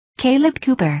Kaleb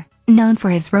Cooper, known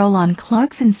for his role on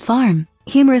Clarkson's farm,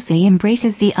 humorously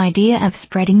embraces the idea of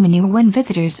spreading manure when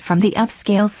visitors from the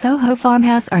upscale Soho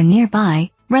Farmhouse are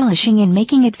nearby, relishing in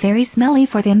making it very smelly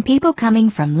for them people coming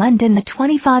from London. The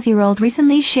 25-year-old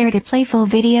recently shared a playful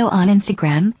video on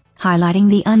Instagram, highlighting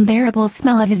the unbearable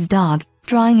smell of his dog,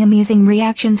 drawing amusing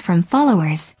reactions from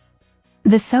followers.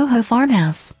 The Soho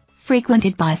Farmhouse,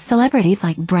 frequented by celebrities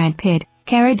like Brad Pitt,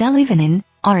 Cara Delevingne,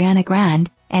 Ariana Grande,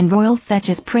 and royals such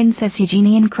as Princess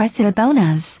Eugenie and Cressida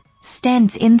Bonas,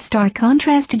 stands in stark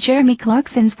contrast to Jeremy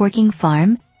Clarkson's working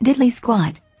farm, Diddley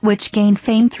Squad, which gained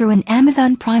fame through an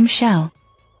Amazon Prime show.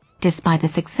 Despite the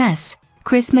success,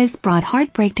 Christmas brought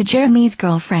heartbreak to Jeremy's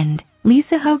girlfriend,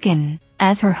 Lisa Hogan,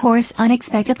 as her horse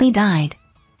unexpectedly died.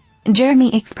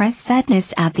 Jeremy expressed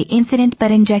sadness at the incident but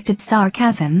injected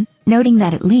sarcasm, noting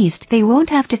that at least they won't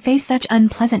have to face such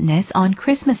unpleasantness on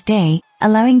Christmas Day,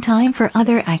 allowing time for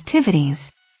other activities.